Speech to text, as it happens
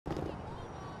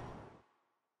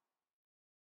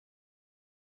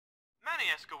Manny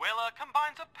Escuela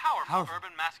combines a powerful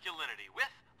urban masculinity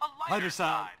with a lighter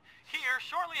side. Here,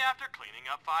 shortly after cleaning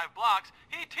up 5 blocks,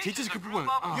 he teaches a group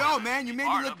of Yo, man, you made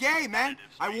me look gay, man.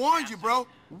 I warned you, bro.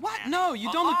 What? No, you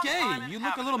don't look gay. You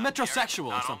look a little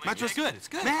metrosexual or something. It's good, it's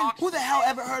good. Man, who the hell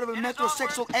ever heard of a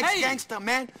metrosexual ex-gangster,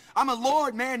 man? I'm a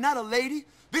lord, man, not a lady.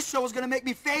 This show is gonna make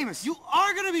me famous. You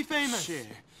are gonna be famous. Shit.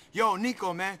 Yo,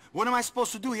 Nico, man, what am I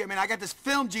supposed to do here, man? I got this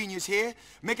film genius here,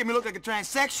 making me look like a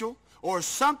transsexual or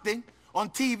something on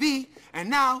TV, and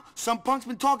now some punk's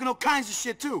been talking all kinds of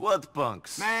shit, too. What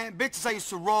punks? Man, bitches I used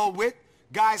to roll with,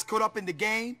 guys caught up in the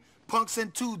game, punks in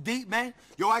too deep, man.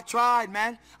 Yo, I tried,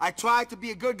 man. I tried to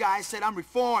be a good guy. I said I'm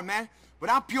reformed, man. But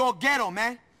I'm pure ghetto,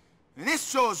 man. And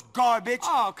this show's garbage.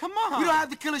 Oh, come on. We don't have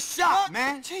to kill a shot,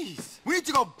 man. Jeez. We need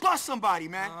to go bust somebody,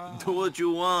 man. Do what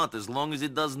you want, as long as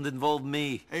it doesn't involve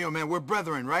me. Hey, yo, man, we're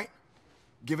brethren, right?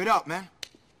 Give it up, man.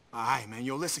 All right, man.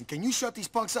 Yo, listen, can you shut these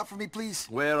punks up for me, please?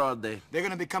 Where are they? They're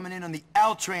gonna be coming in on the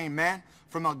L train, man.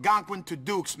 From Algonquin to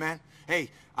Dukes, man. Hey,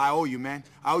 I owe you, man.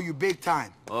 I owe you big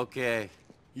time. Okay.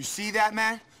 You see that,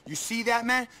 man? You see that,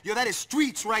 man? Yo, that is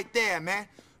streets right there, man.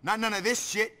 Not none of this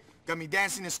shit. Got me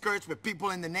dancing in skirts with people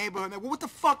in the neighborhood, man. What the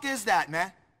fuck is that,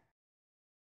 man?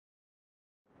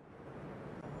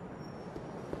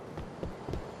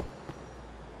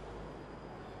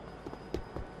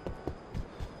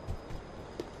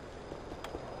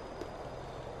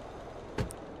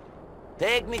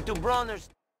 Take me to Bronner's.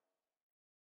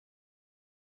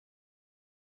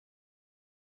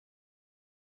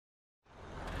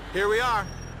 Here we are.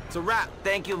 It's a wrap.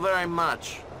 Thank you very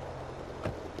much.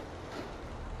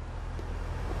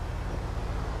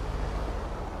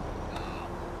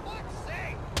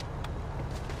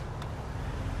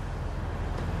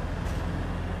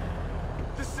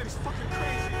 This city's fucking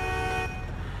crazy.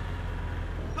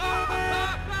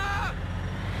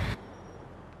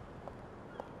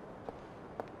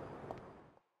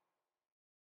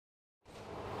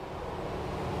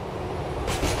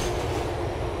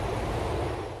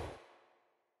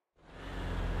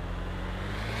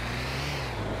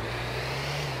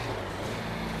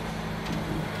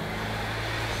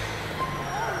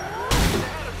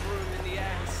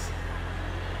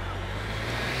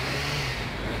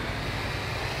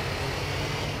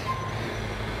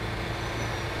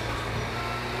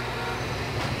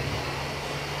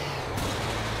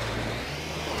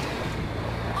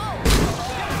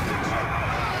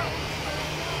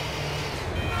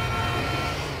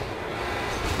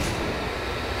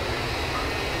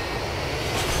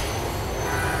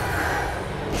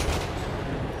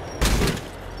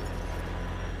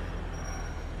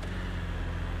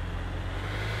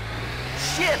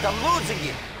 Shit, I'm losing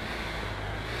it.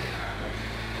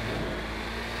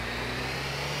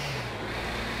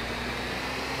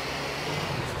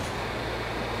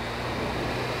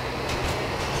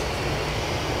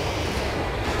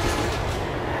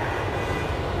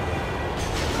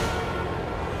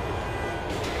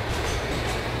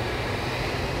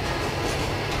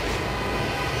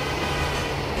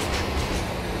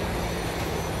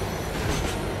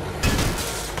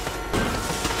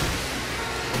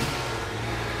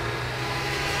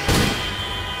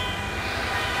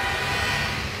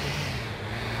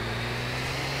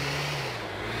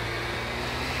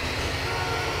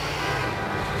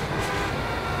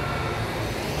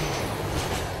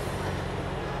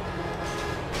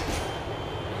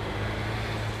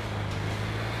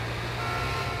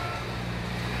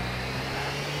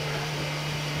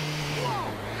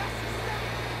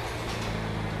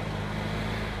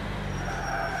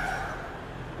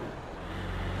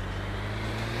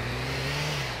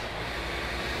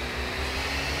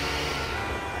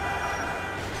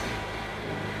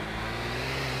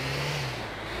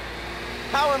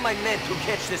 How am I meant to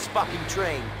catch this fucking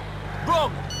train?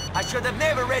 Wrong! I should have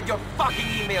never read your fucking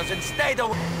emails and stayed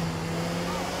away.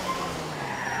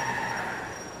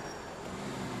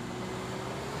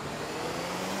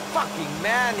 Fucking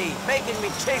Manny, making me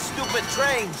chase stupid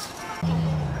trains.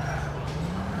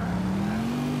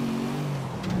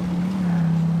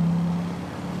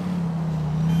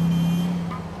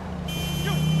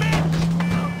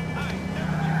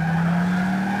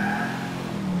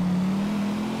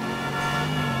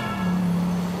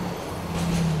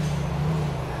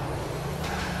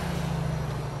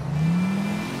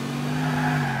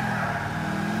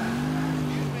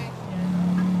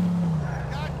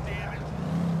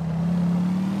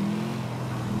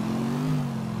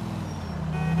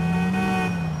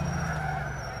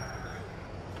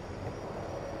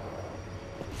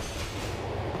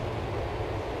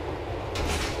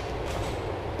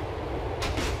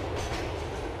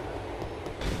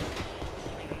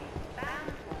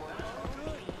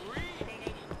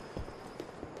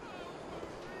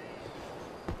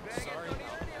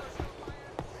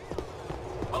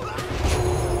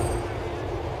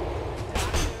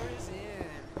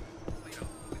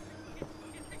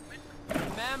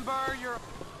 Remember your...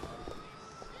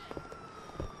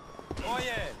 Oh,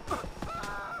 yeah.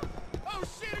 Oh,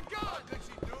 shit, a gun! What could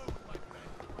she do, my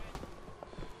friend?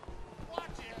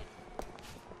 Watch it!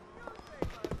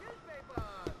 Newspaper!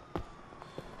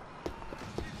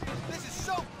 This is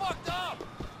so fucked up!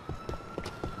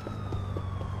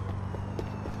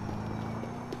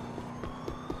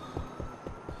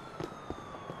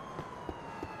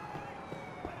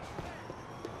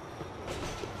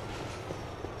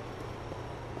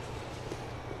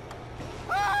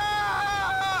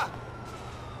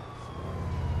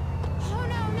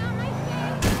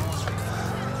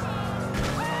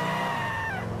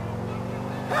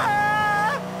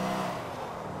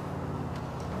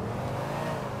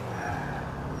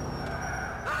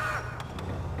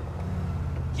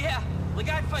 Yeah, look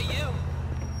out for you.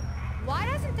 Why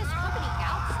doesn't this company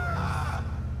outsource?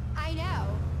 I know.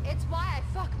 It's why I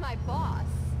fuck my boss.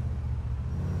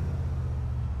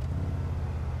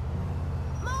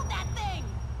 Move that thing!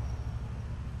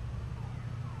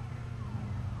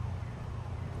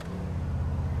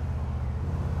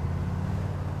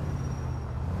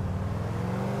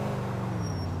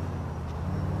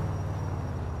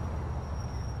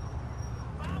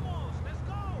 Vamos, let's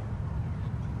go.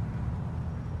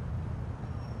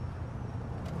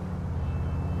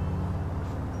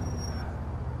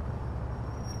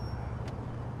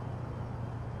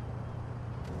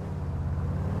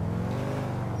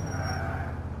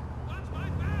 Watch my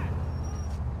back.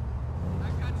 I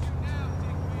got you now,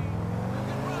 Digby. You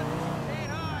can run, but you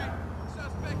can't hide.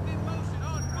 Suspect in motion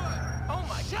on foot. Oh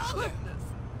my goodness.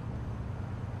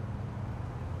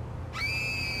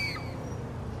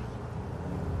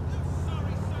 You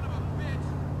sorry son of a bitch.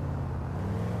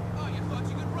 Oh, you thought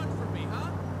you could run from me, huh?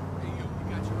 Hey, you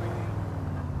got your idea?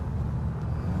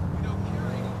 You know,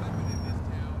 carrying a weapon in this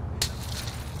town is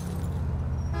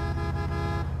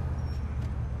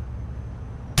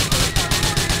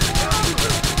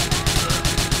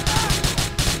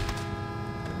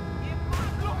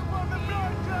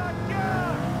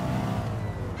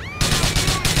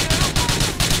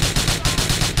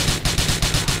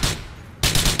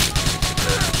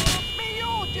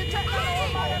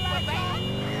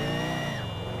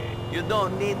You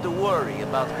don't need to worry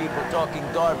about people talking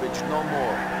garbage no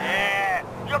more. Yeah,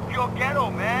 you're pure ghetto,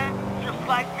 man. Just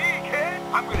like me, kid.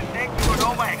 I'm gonna thank you with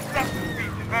all my acceptance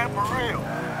speeches, man, for real.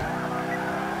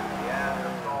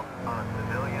 Yeah, assault on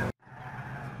civilians.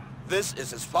 This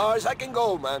is as far as I can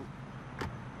go, man.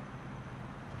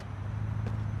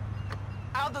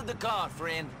 Out of the car,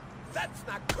 friend. That's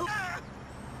not cool.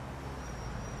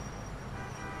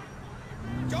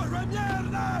 ¡Corre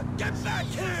mierda! Get back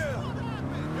here!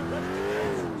 You ready to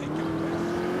dance? Take your best.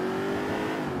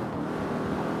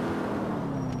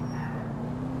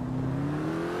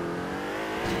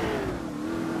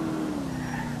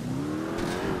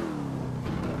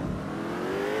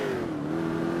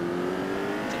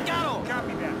 Chingado!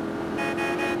 Copy that.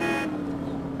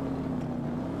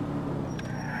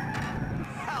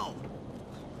 Hell!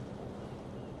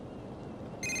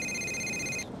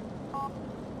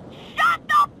 Shut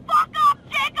the fuck up,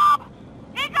 Jacob!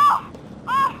 Nico!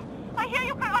 I hear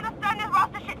you can understand this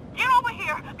Rasta shit. Get over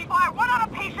here before I run out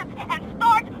of patience and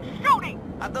start shooting!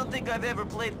 I don't think I've ever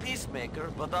played Peacemaker,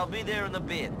 but I'll be there in a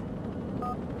bit.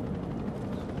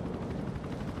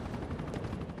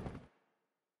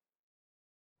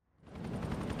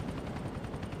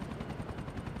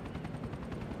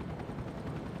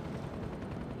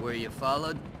 Were you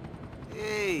followed?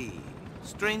 Hey,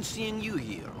 strange seeing you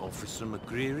here, Officer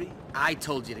McCreary. I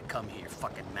told you to come here,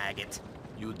 fucking maggot.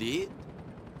 You did?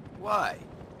 Why?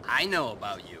 I know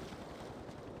about you.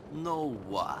 Know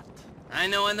what? I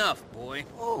know enough, boy.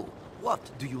 Oh, what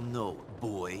do you know,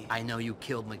 boy? I know you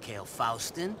killed Mikhail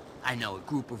Faustin. I know a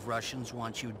group of Russians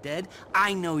want you dead.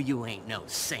 I know you ain't no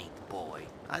saint, boy.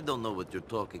 I don't know what you're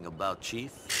talking about,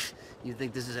 Chief. You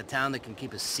think this is a town that can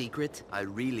keep a secret? I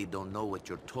really don't know what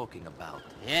you're talking about.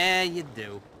 Yeah, you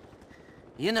do.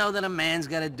 You know that a man's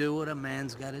gotta do what a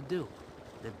man's gotta do.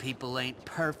 That people ain't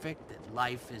perfect, that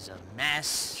life is a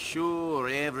mess. Sure,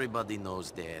 everybody knows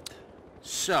that.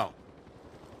 So,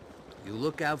 you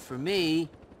look out for me,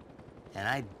 and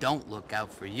I don't look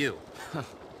out for you.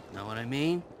 Know what I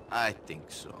mean? I think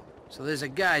so. So there's a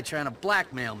guy trying to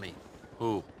blackmail me.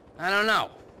 Who? I don't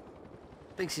know.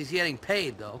 Thinks he's getting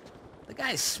paid, though. The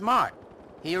guy's smart.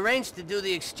 He arranged to do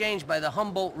the exchange by the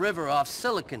Humboldt River off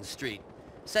Silicon Street.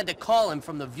 Said to call him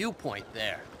from the viewpoint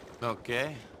there.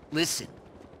 Okay. Listen,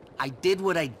 I did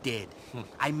what I did.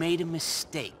 I made a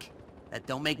mistake. That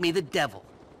don't make me the devil.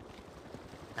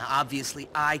 Now, obviously,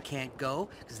 I can't go,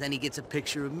 because then he gets a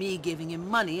picture of me giving him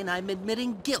money, and I'm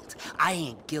admitting guilt. I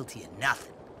ain't guilty of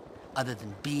nothing. other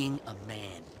than being a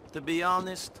man? To be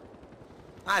honest,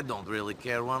 I don't really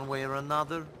care one way or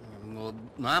another. Well,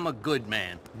 I'm a good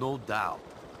man. No doubt.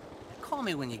 Call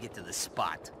me when you get to the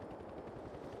spot.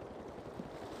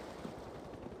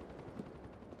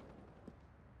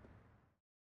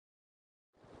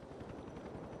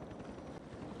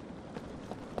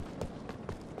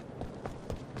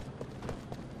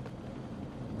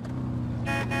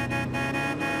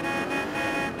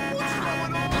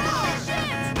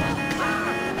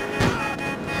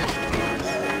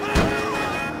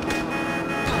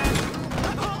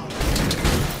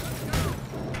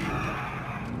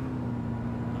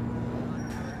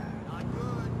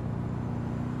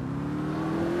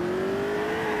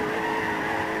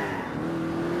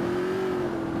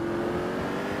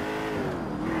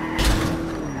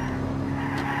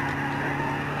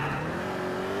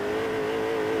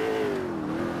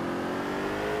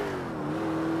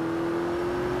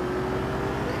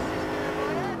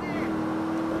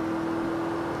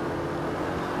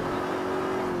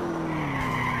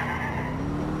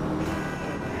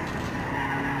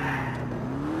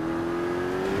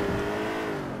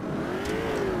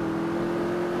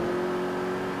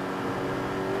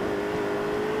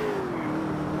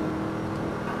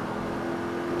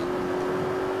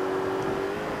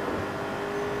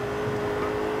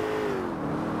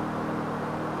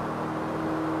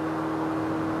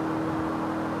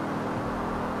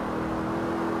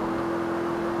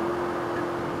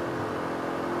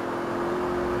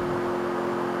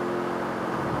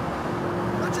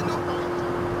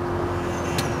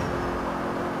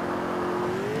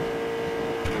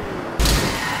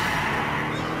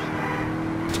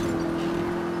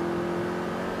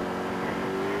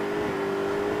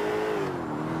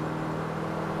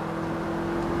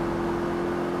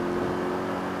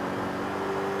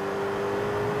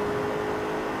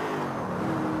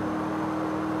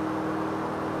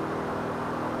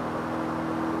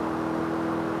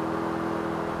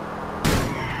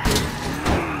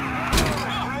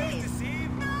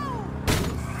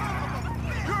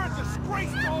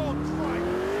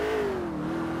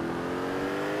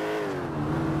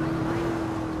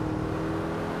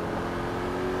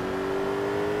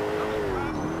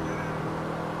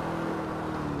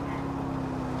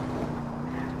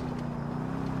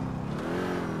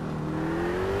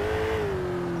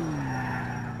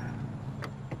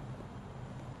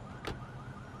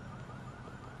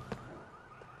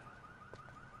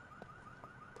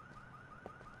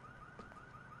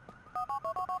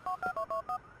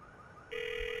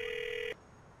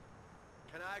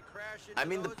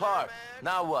 I'm in the park.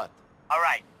 Now what? All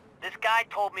right. This guy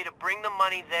told me to bring the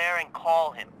money there and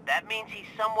call him. That means he's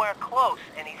somewhere close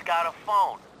and he's got a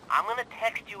phone. I'm gonna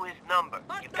text you his number.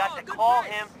 You've got to call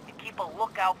him and keep a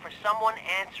lookout for someone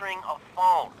answering a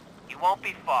phone. He won't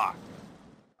be far.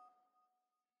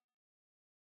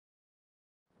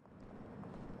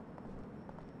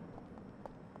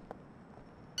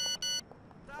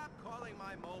 Stop calling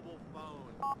my mobile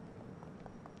phone.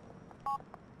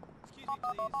 Excuse me,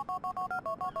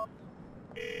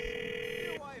 please.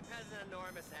 Your wife has an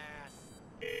enormous ass.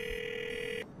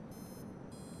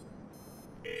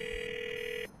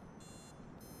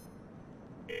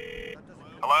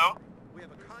 Hello? We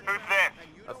have a Who's contract, this?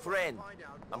 and you A don't friend. wanna find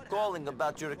out I'm what calling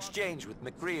about your exchange with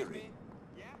McCreary.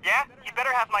 Yeah? You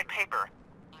better have my paper.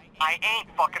 I ain't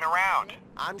fucking around.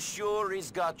 I'm sure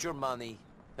he's got your money.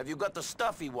 Have you got the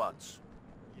stuff he wants?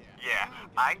 Yeah,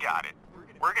 I got it.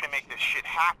 We're gonna make this shit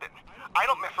happen. I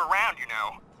don't mess around, you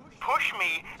know. Push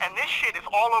me, and this shit is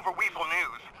all over Weasel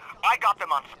News. I got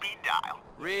them on speed dial.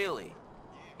 Really?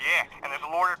 Yeah, and there's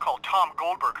a lawyer called Tom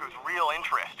Goldberg who's real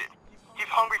interested. He's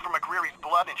hungry for McCreary's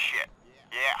blood and shit.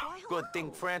 Yeah. Good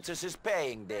thing Francis is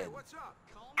paying then.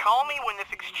 Call me when this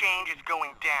exchange is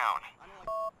going down.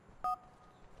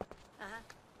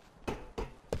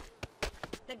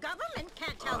 The government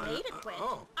can't tell me to quit.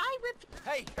 I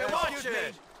Hey, watch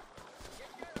it!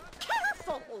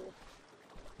 Careful!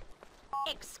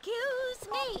 Excuse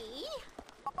me?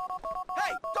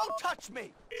 Hey, don't touch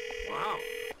me! Wow.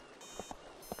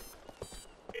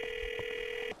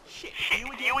 Shit,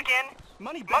 you again?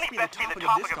 Money best be the topic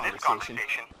of this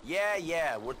conversation.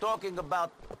 Yeah, we're talking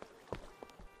about...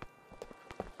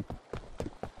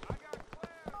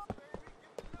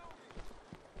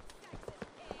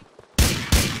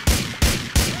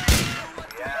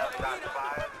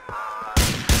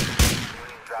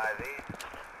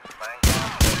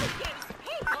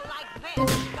 People like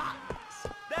this,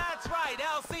 guns. That's right,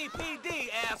 LCPD,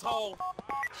 asshole!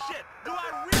 Shit, do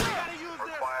I really gotta use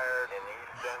this? Required in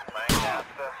Eastern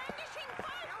Lancaster.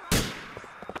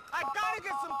 I gotta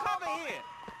get some cover here!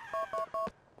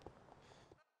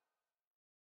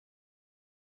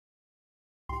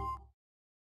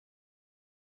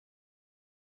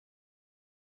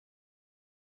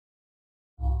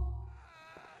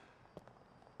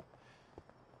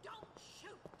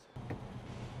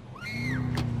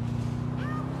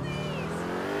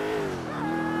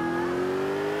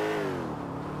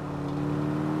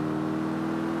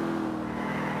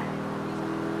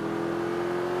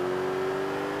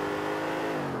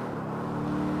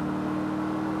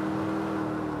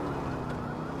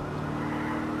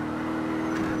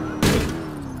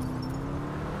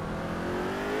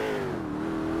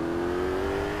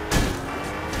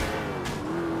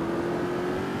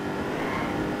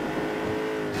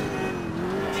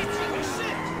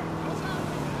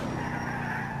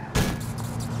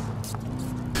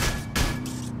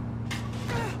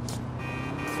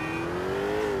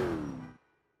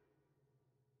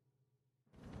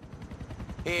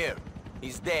 Here,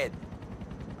 he's dead.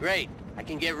 Great. I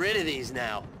can get rid of these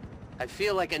now. I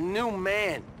feel like a new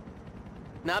man.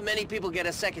 Not many people get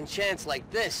a second chance like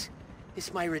this.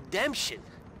 It's my redemption.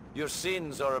 Your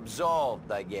sins are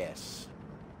absolved, I guess.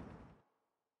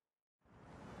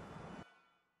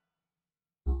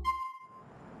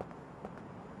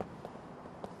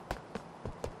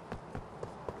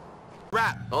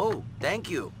 Rap. Oh, thank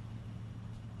you.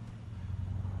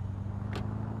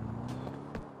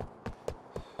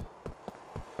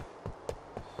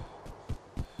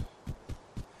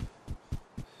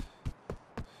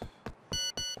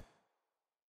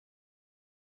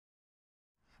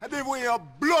 I didn't want your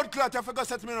blood clot, I forgot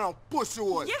to set me on pussy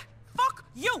hole. Yeah, fuck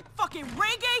you, fucking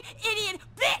reggae idiot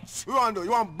bitch! Rondo,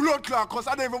 you want blood clot cause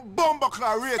I didn't even bumper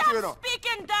clot rate you know. Stop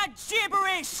speaking that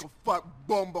gibberish! You fat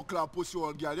bumper clot pussy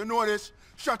hole girl, you know this?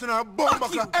 Shot in her bumper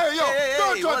Fuck you. clot. Hey yo,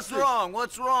 don't touch what's me. wrong?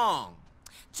 What's wrong?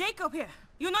 Jacob here.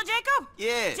 You know Jacob?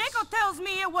 Yes. Jacob tells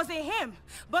me it wasn't him.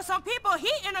 But some people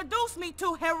he introduced me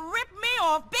to have ripped me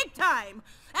off big time.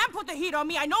 And put the heat on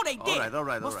me, I know they did. All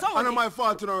right. But I someone And did. my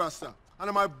fault, you know, Rasta.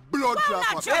 And my blood Well, clot.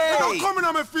 not was- your Hey, fault. don't come in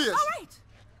on my face. All right.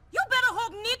 You better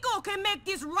hope Nico can make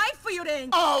this right for you then.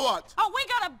 Oh, what? Oh, we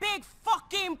got a big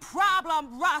fucking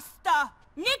problem, Rasta.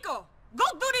 Nico, go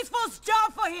do this fool's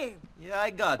job for him. Yeah,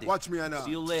 I got it. Watch me now.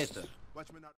 See you later.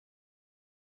 Watch me now.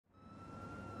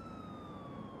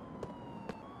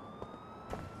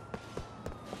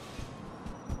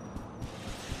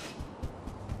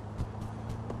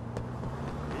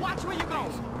 Watch where you go.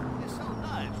 You sell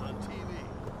knives on TV.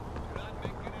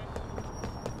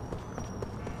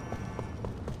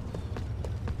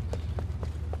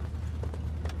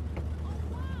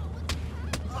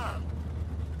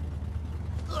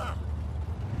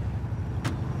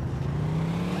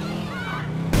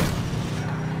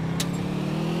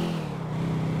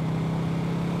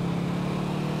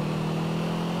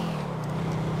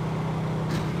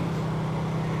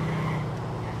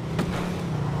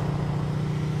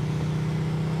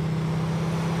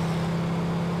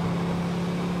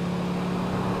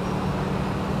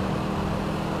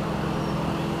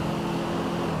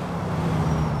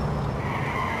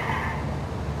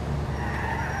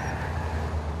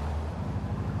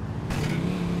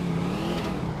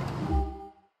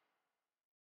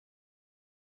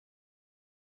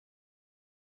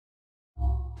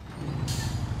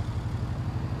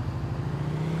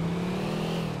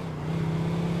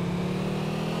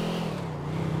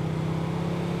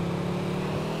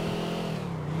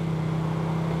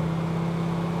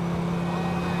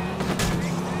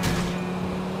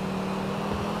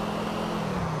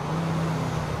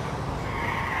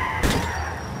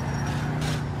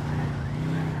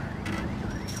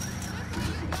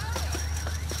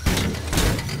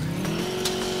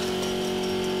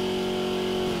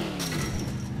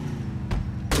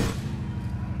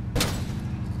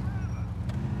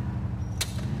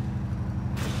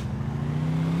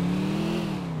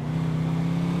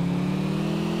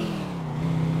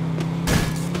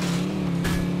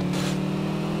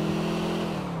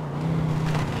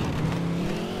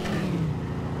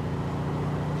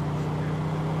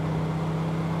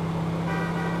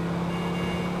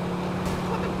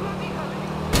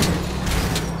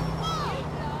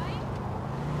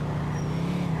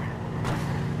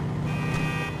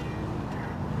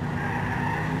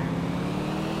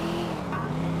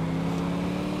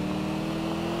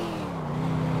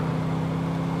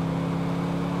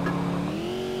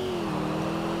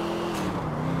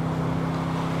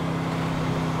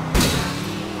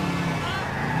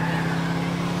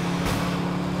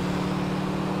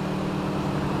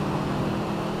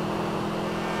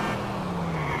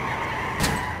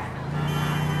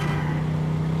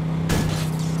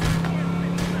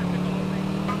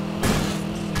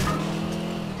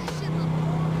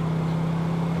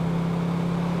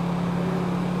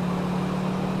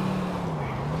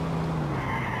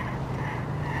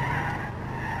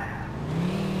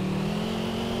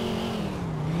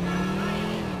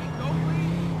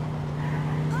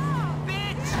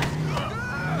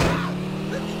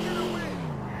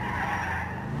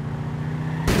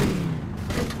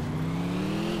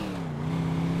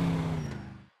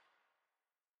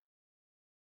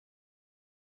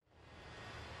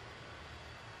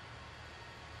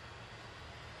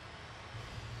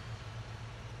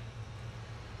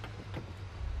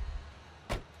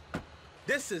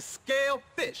 This is scale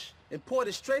fish,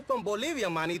 imported straight from Bolivia,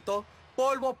 manito.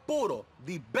 Polvo puro,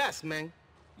 the best, man.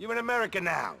 You're in America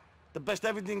now. The best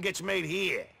everything gets made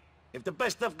here. If the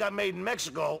best stuff got made in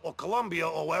Mexico or Colombia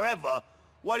or wherever,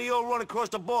 why do you all run across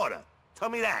the border? Tell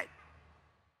me that.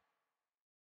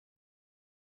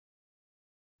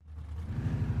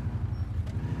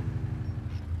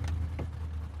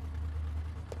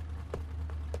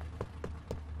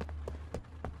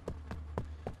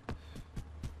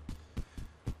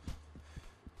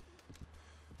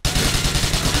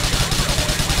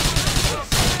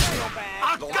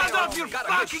 off your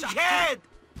fucking head!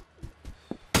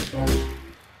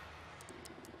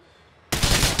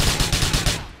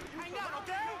 Hang on,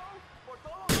 okay?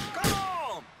 Come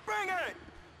on! Bring it!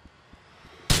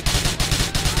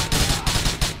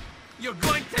 You're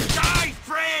going to die,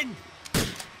 friend!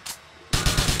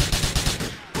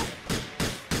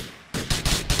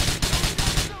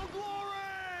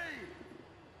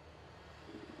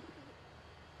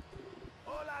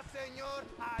 Hola, senor.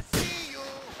 I see you.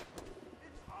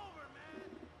 It's over, man.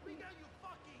 We got you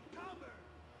fucking covered.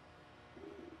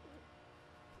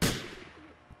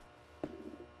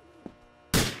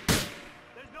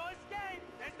 There's no escape.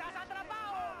 Estás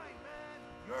atrapado. Mine, man.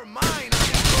 You're mine,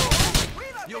 amigo.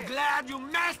 You glad you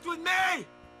messed with me?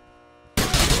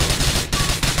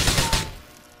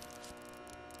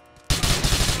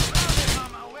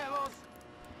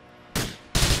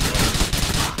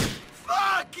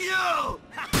 Fuck you!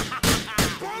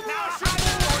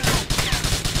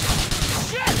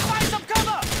 Shit! Find some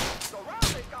cover!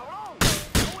 Surround it, cabrón!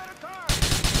 Nowhere to turn!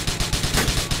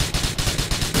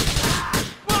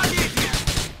 What idiot!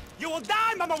 You will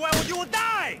die, mama huevo! You will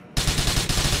die!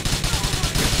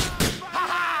 Ha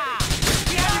ha!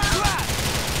 We have you trapped!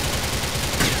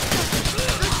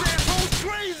 This asshole's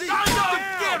crazy! I don't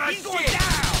give a He's going shit! down!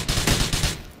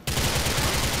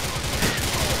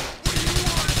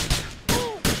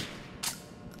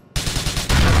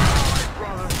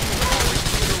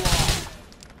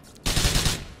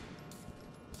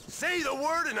 Say the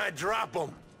word and I drop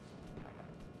him.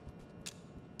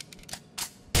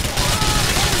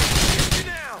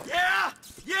 Yeah!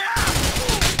 Yeah!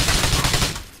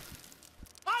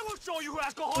 I will show you who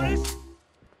has cojones.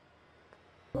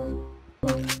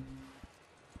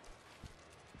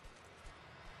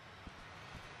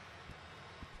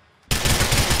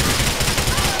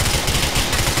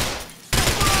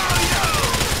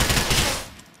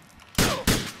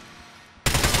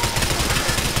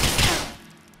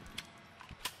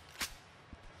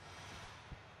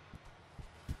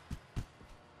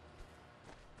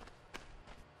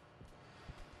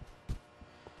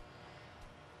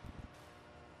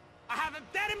 I have him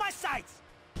dead in my sights!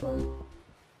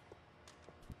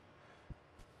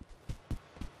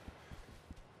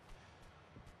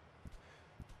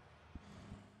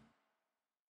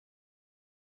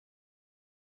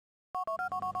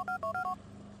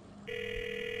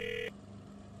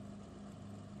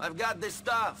 I've got this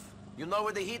stuff. You know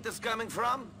where the heat is coming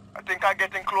from? I think I'm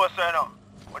getting closer now.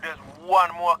 But there's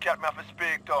one more cat me have to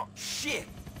speak to. Shit!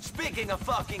 Speaking of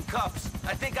fucking cops,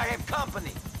 I think I have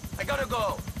company. I gotta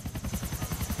go.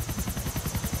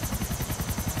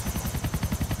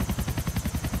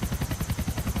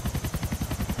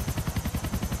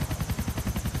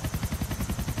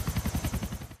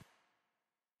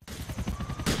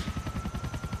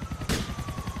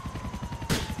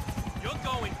 You're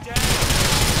going down!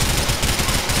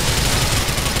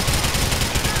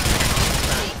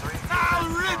 I'll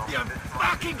rip your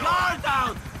fucking heart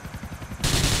out!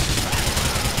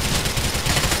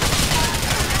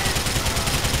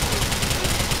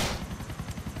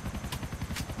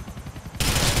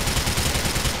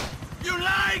 You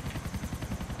like?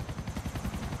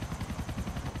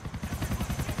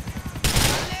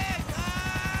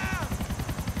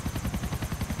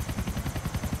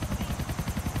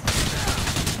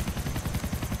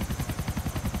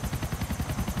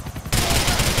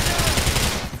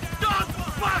 Don't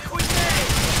fuck with me!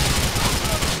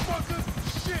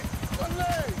 Shit! My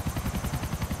leg!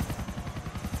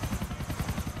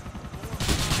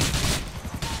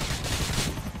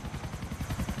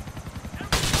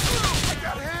 I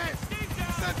got hands!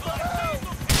 Send for help!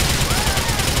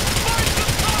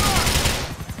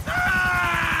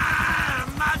 Ah,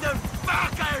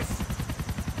 motherfuckers!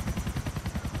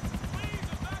 Please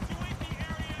evacuate the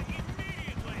area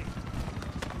immediately!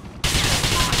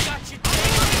 I got you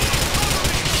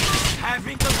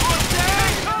having a good day?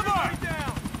 Cover!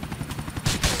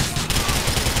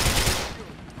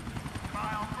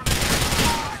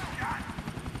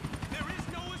 There is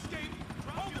no escape.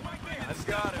 Hold it right there. I've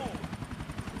got him.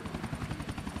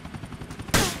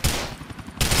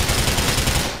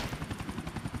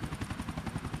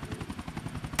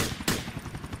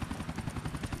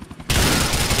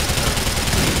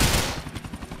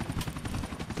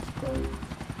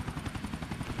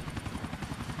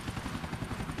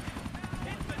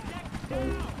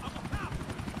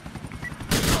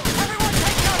 Everyone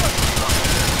take cover!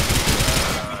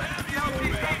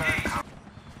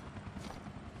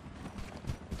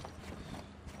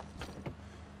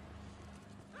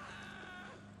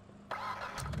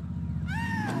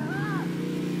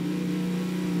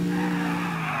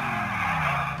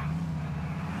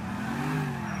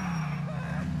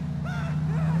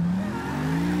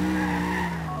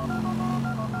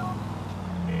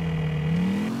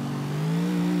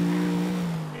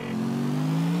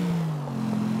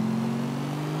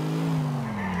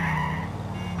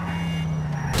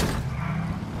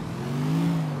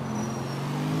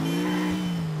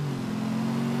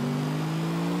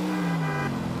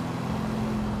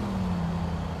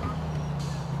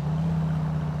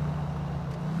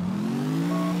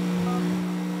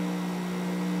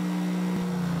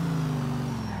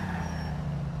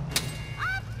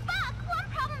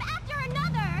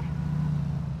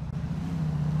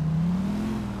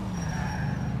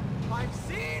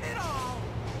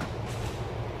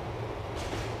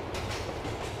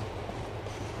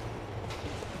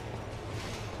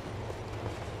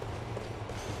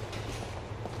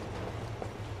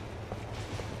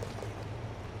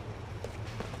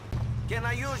 Can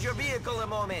I use your vehicle a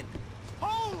moment?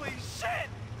 Holy shit!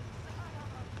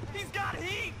 He's got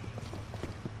heat!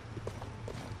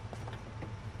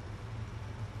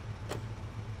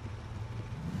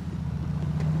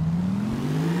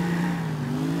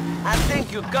 I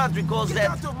think your country calls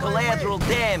that collateral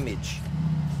damage.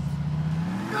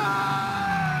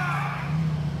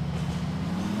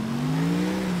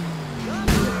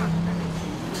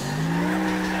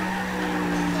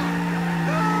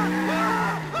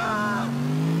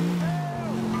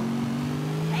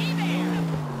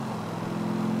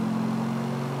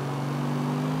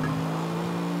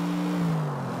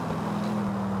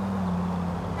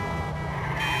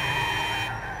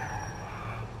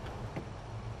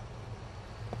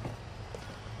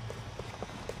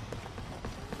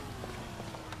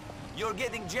 You're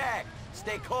getting jacked.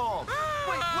 Stay calm.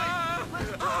 Wait!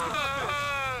 Let's talk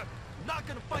about this! Not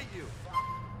gonna fight you!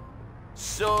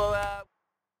 So,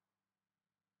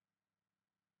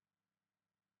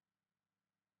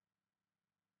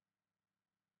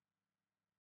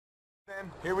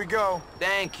 Here we go.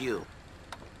 thank you.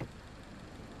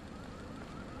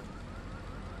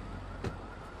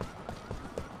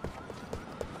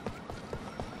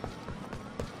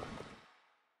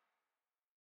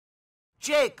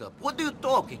 Jacob, what are you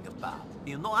talking about?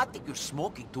 You know, I think you're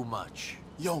smoking too much.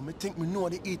 Yo, me think me know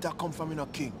the eater come from in a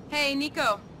king. Hey,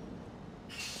 Nico.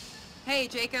 Hey,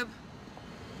 Jacob.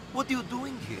 What are you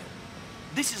doing here?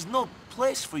 This is no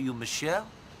place for you, Michelle.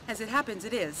 As it happens,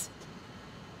 it is.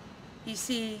 You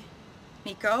see,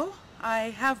 Nico,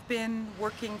 I have been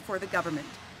working for the government.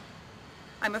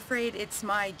 I'm afraid it's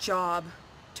my job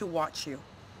to watch you.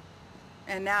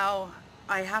 And now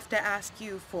I have to ask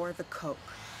you for the coke.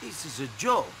 This is a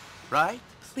joke, right?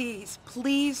 Please,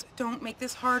 please don't make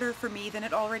this harder for me than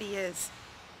it already is.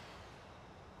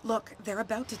 Look, they're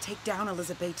about to take down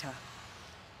Elizabeta.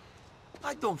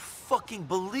 I don't fucking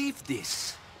believe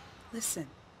this. Listen,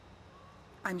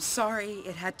 I'm sorry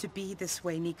it had to be this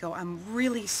way, Nico. I'm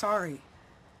really sorry.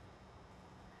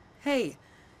 Hey,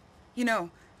 you know,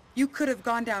 you could have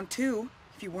gone down too,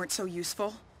 if you weren't so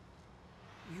useful.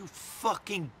 You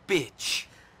fucking bitch.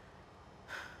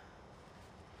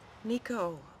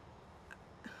 Nico.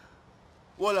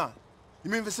 Hold on.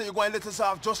 You mean to say you're going to let us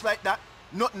off just like that?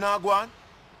 Nothing now go on?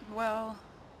 Well,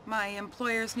 my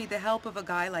employers need the help of a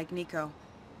guy like Nico.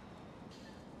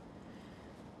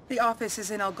 The office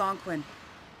is in Algonquin.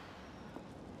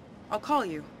 I'll call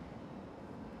you.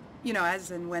 You know, as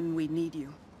and when we need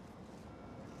you.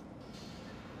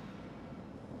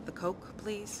 The coke,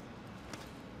 please.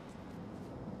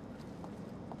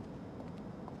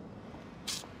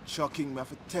 Shocking, me have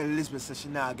to tell Elizabeth that she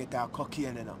now get her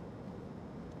cocaine, you know.